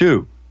winter, too,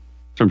 in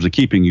terms of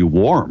keeping you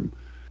warm.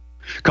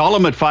 Call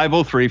them at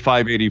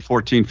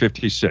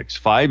 503-580-1456.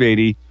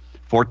 580-1456.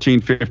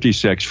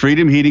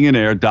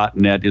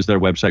 FreedomHeatingandAir.net is their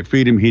website.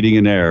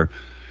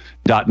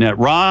 FreedomHeatingandAir.net.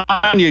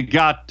 Ron, you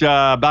got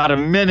about a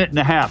minute and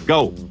a half.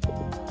 Go.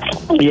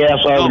 Yes,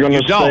 I was going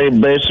to say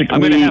basically.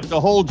 I'm going to have to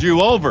hold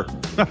you over.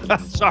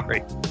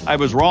 Sorry, I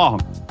was wrong.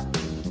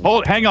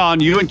 Hang on,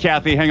 you and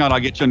Kathy. Hang on, I'll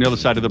get you on the other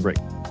side of the break.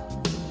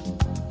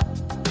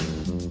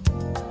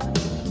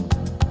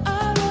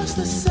 I lost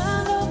the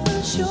sound of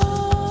the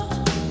shore.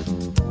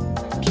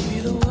 Give me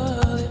the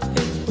world if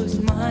it was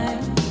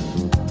mine.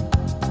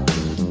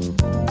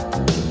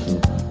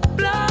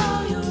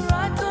 Blow you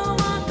right to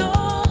my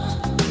door.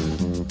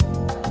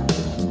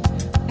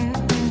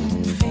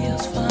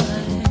 Feels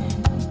fine.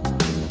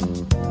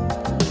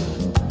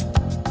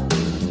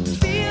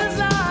 Feels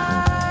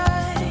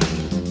like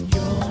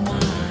you're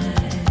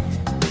mine.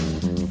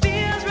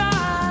 Feels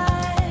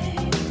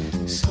right.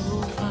 So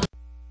fine.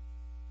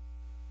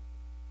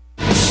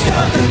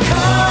 Start the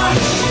car.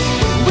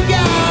 We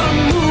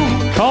gotta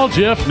move. Call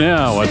Jeff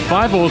now at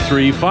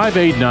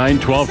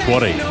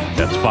 503-589-1220.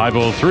 That's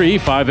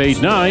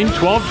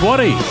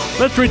 503-589-1220.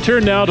 Let's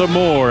return now to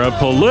more of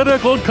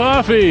Political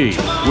Coffee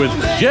with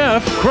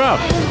Jeff Krupp.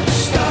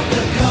 Start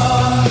the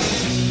car.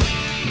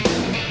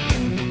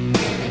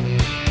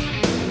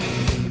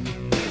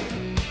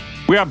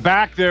 We are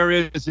back. There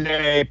is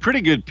a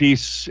pretty good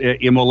piece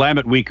in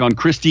Willamette Week on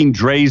Christine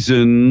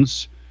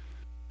Drazan's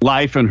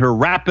life and her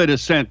rapid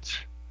ascent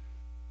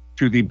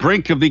to the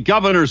brink of the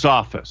governor's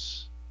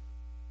office.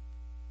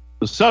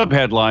 The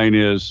subheadline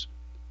is,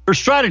 her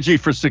strategy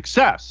for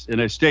success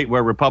in a state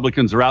where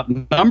Republicans are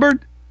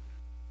outnumbered.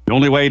 The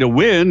only way to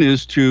win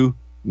is to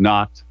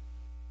not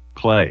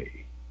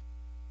play.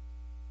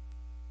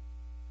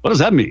 What does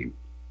that mean?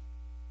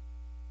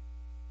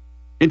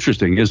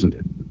 Interesting, isn't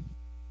it?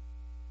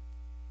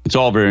 It's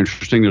all very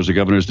interesting. There's a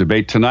governor's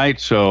debate tonight,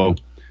 so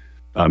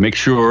make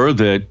sure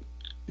that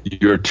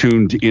you're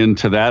tuned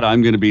into that.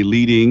 I'm going to be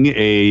leading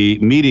a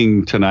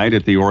meeting tonight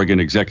at the Oregon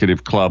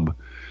Executive Club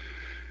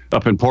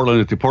up in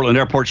Portland at the Portland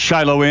Airport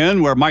Shiloh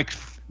Inn, where Mark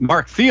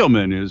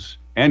Thielman is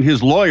and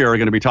his lawyer are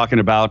going to be talking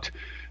about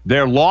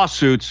their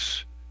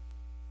lawsuits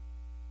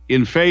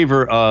in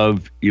favor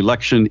of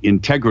election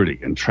integrity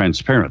and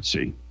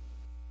transparency.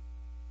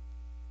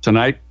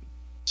 Tonight,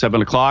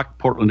 7 o'clock,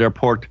 Portland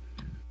Airport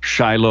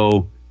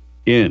Shiloh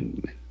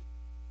Inn,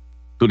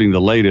 including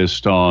the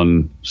latest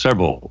on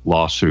several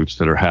lawsuits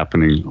that are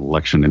happening,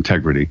 election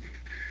integrity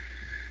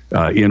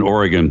in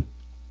Oregon.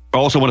 I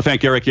also want to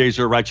thank Eric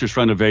Azer, Righteous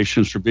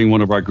Renovations, for being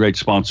one of our great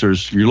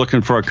sponsors. If you're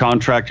looking for a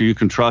contractor you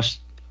can trust,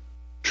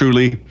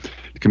 truly,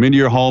 to come into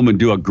your home and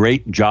do a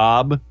great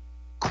job,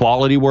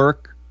 quality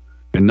work,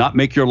 and not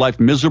make your life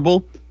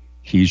miserable,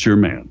 he's your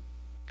man.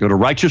 Go to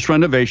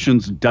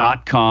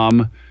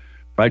righteousrenovations.com,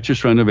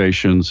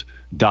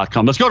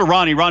 righteousrenovations.com. Let's go to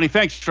Ronnie. Ronnie,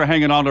 thanks for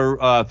hanging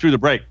on through the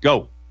break.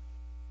 Go.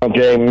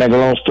 Okay, make a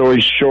long story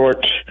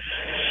short,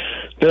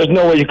 there's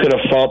no way you could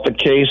have fought the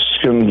case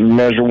in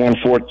Measure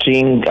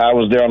 114. I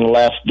was there on the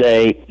last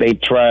day. They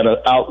tried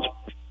to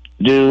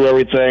outdo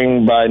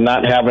everything by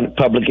not having it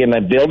public in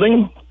that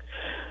building.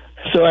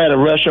 So I had to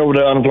rush over to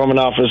the unemployment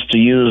office to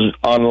use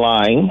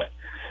online.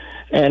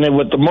 And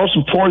what the most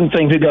important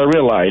thing you got to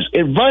realize,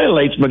 it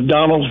violates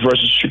McDonald's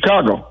versus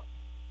Chicago.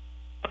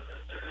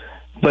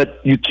 But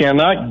you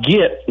cannot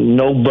get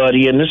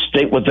nobody in this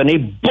state with any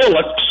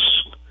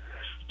bullets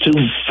to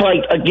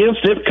fight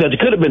against it because it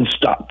could have been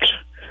stopped.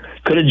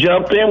 Could have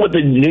jumped in with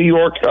the New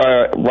York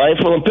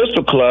Rifle and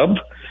Pistol Club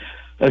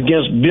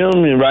against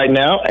Boone right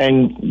now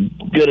and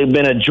could have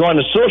been a joint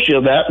associate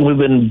of that, and we've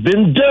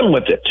been done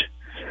with it.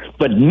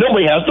 But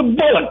nobody has the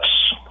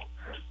bullets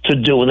to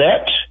do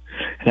that.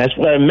 And that's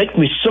why it makes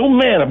me so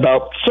mad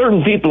about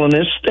certain people in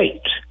this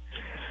state.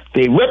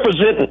 They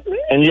represent,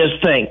 and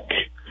just think,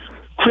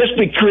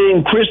 Krispy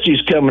Kreme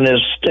Christie's coming to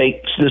the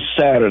state this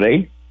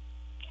Saturday,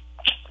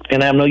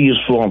 and I have no use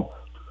for them,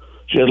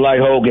 just like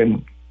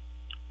Hogan.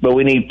 But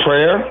we need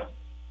prayer.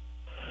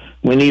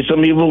 We need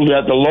some people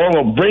that the Lord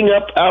will bring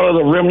up out of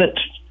the remnant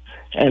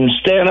and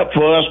stand up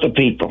for us, the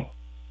people.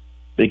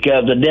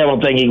 Because the devil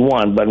think he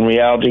won, but in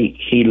reality,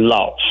 he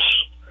lost.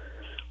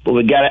 But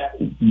we got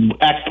to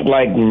act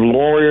like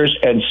lawyers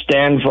and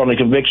stand for the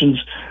convictions.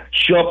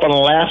 Show up on the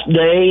last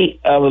day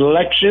of an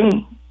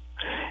election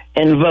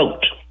and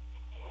vote.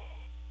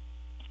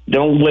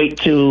 Don't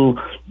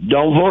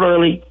vote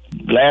early.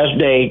 Last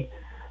day,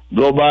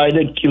 go by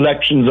the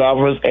elections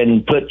office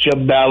and put your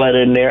ballot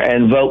in there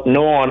and vote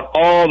no on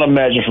all the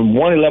measures from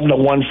 111 to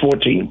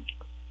 114.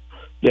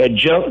 They're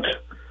junk.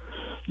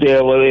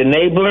 They're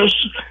enablers.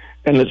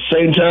 And at the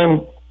same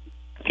time,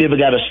 people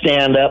got to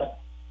stand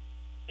up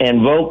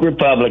and vote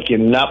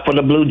Republican, not for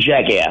the blue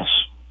jackass.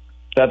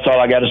 That's all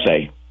I got to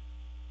say.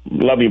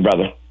 Love you,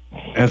 brother.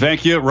 And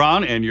thank you,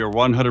 Ron, and you're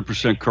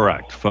 100%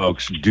 correct,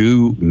 folks.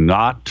 Do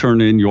not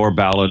turn in your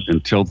ballot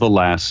until the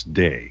last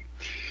day.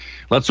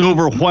 Let's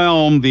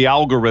overwhelm the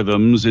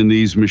algorithms in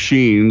these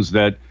machines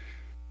that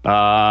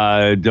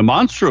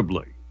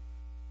demonstrably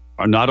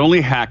are not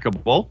only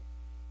hackable,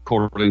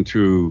 according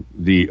to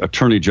the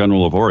Attorney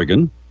General of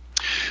Oregon,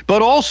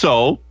 but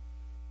also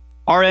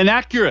are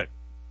inaccurate,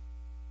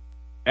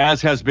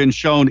 as has been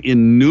shown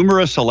in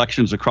numerous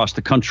elections across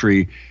the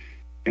country.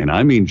 And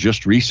I mean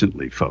just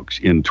recently, folks,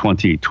 in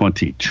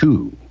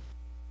 2022.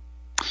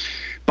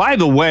 By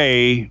the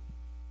way,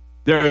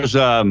 there's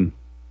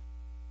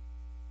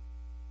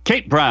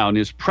Kate Brown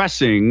is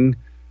pressing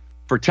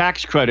for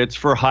tax credits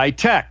for high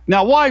tech.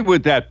 Now, why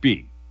would that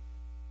be?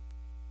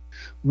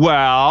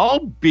 Well,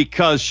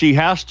 because she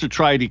has to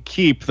try to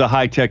keep the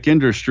high tech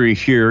industry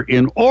here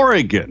in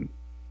Oregon.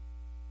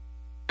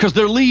 Because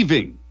they're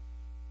leaving.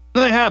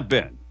 They have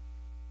been.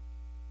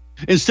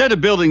 Instead of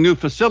building new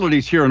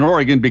facilities here in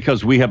Oregon,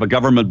 because we have a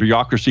government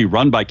bureaucracy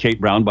run by Kate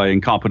Brown, by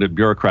incompetent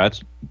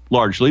bureaucrats,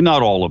 largely,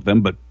 not all of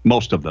them, but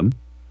most of them.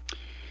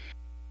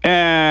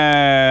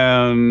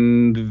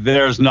 And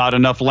there's not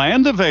enough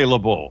land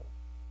available.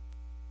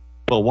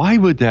 Well, why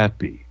would that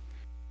be?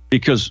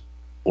 Because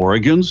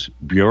Oregon's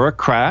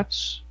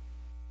bureaucrats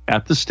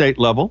at the state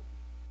level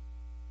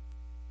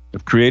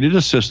have created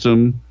a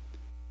system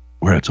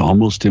where it's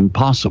almost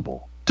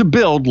impossible to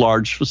build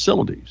large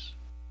facilities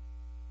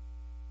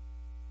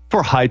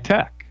for high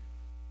tech.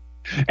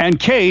 And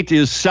Kate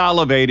is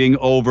salivating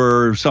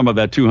over some of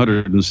that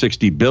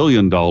 $260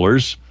 billion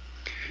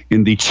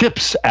in the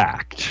CHIPS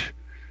Act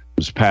that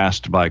was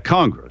passed by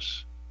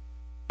Congress,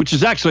 which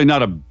is actually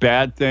not a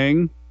bad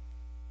thing,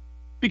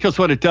 because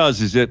what it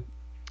does is it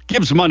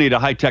gives money to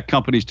high tech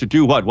companies to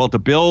do what? Well, to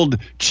build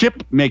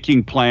chip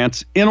making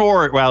plants in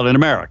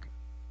America.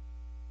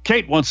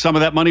 Kate wants some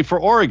of that money for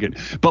Oregon,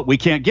 but we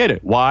can't get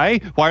it. Why?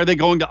 Why are they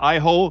going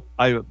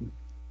to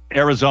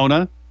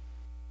Arizona,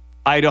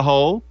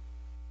 Idaho,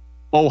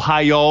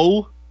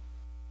 Ohio,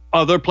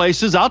 Other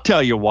places, I'll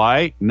tell you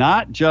why.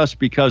 Not just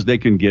because they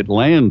can get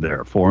land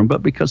there for them,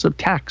 but because of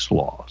tax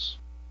laws.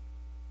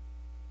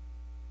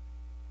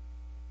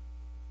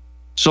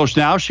 So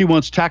now she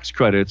wants tax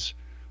credits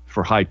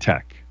for high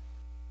tech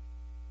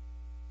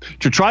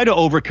to try to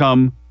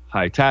overcome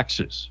high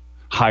taxes,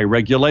 high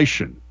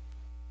regulation,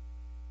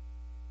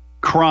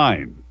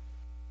 crime,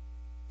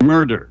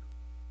 murder,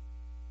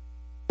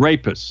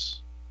 rapists.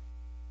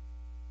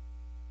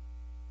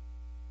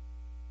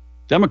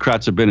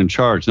 Democrats have been in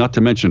charge, not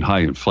to mention high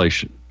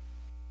inflation.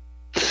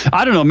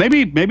 I don't know.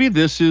 Maybe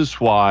this is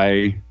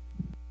why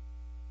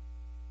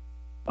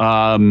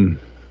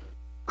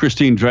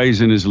Christine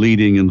Drazan is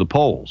leading in the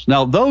polls.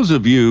 Now, those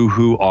of you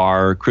who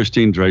are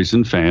Christine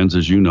Drazan fans,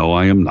 as you know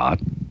I am not,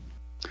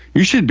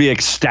 you should be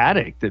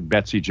ecstatic that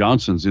Betsy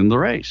Johnson's in the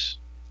race.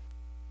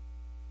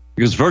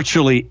 Because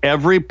virtually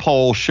every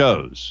poll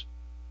shows,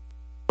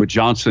 with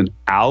Johnson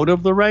out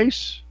of the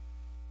race,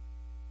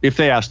 if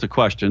they ask the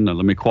question, now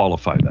let me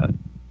qualify that,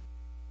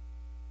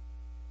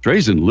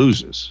 Drazan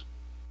loses.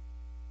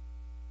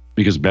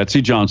 Because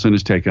Betsy Johnson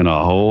has taken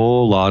a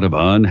whole lot of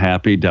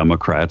unhappy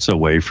Democrats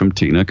away from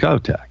Tina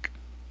Kotek.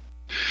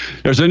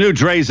 There's a new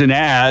Drazan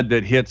ad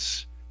that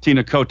hits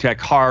Tina Kotek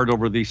hard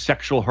over the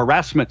sexual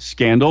harassment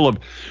scandal of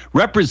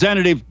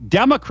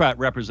Democrat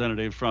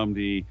representative from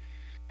the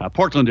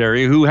Portland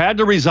area who had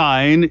to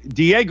resign,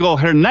 Diego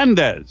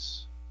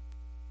Hernandez,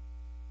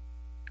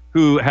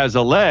 who has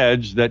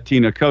alleged that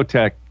Tina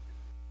Kotek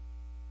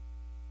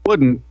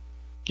wouldn't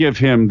give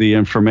him the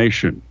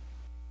information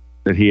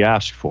that he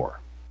asked for.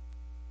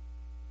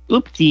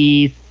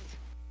 Oopsies.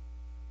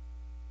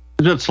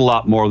 It's a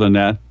lot more than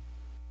that.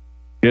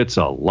 It's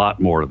a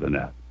lot more than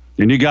that.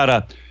 And you got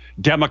a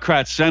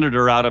Democrat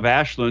senator out of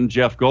Ashland,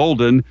 Jeff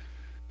Golden,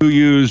 who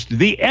used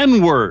the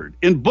N-word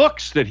in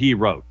books that he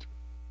wrote.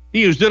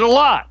 He used it a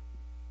lot.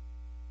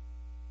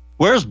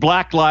 Where's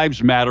Black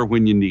Lives Matter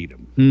when you need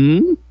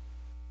them?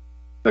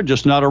 They're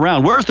just not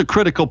around. Where's the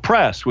critical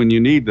press when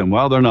you need them?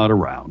 Well, they're not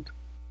around.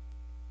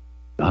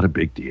 Not a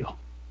big deal.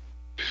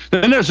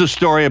 Then there's a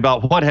story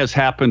about what has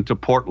happened to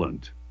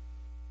Portland.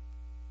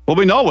 Well,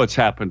 we know what's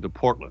happened to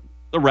Portland.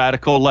 The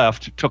radical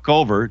left took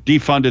over,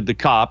 defunded the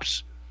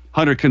cops,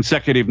 100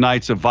 consecutive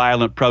nights of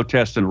violent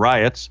protests and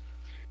riots.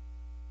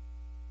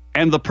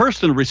 And the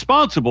person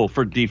responsible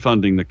for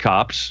defunding the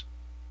cops,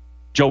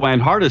 Joanne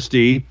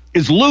Hardesty,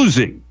 is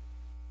losing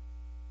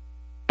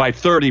by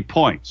 30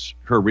 points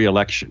her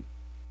reelection.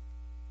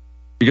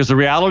 Because the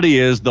reality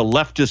is the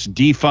leftists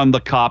defund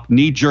the cop,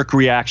 knee-jerk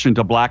reaction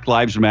to Black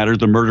Lives Matter,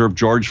 the murder of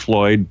George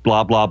Floyd,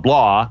 blah, blah,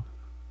 blah,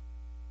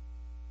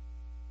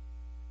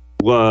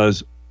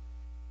 was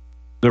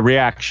the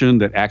reaction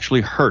that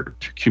actually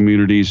hurt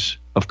communities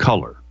of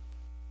color,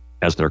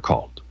 as they're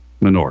called,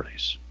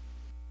 minorities.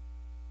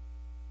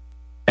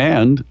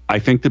 And I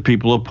think the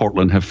people of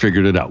Portland have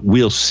figured it out.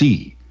 We'll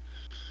see.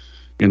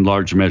 In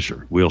large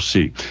measure, we'll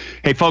see.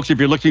 Hey, folks, if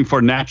you're looking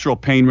for natural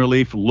pain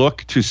relief,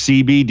 look to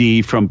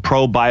CBD from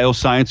Pro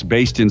Bioscience,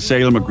 based in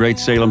Salem, a great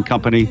Salem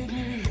company.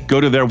 Go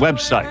to their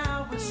website,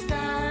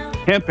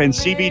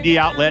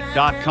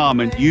 hempandcbdoutlet.com,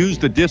 and use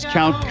the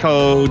discount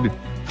code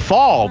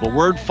FALL, the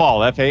word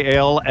FALL,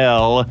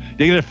 F-A-L-L.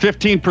 They get a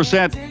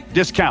 15%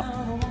 discount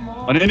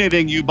on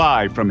anything you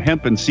buy from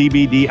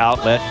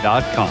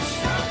hempandcbdoutlet.com.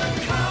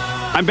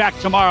 I'm back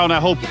tomorrow, and I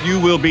hope you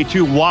will be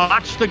too.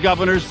 Watch the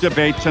governor's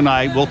debate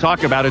tonight. We'll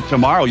talk about it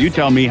tomorrow. You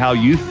tell me how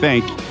you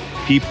think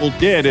people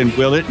did, and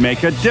will it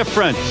make a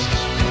difference?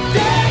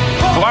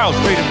 Tomorrow's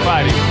Freedom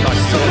Friday. Talk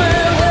to you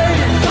later.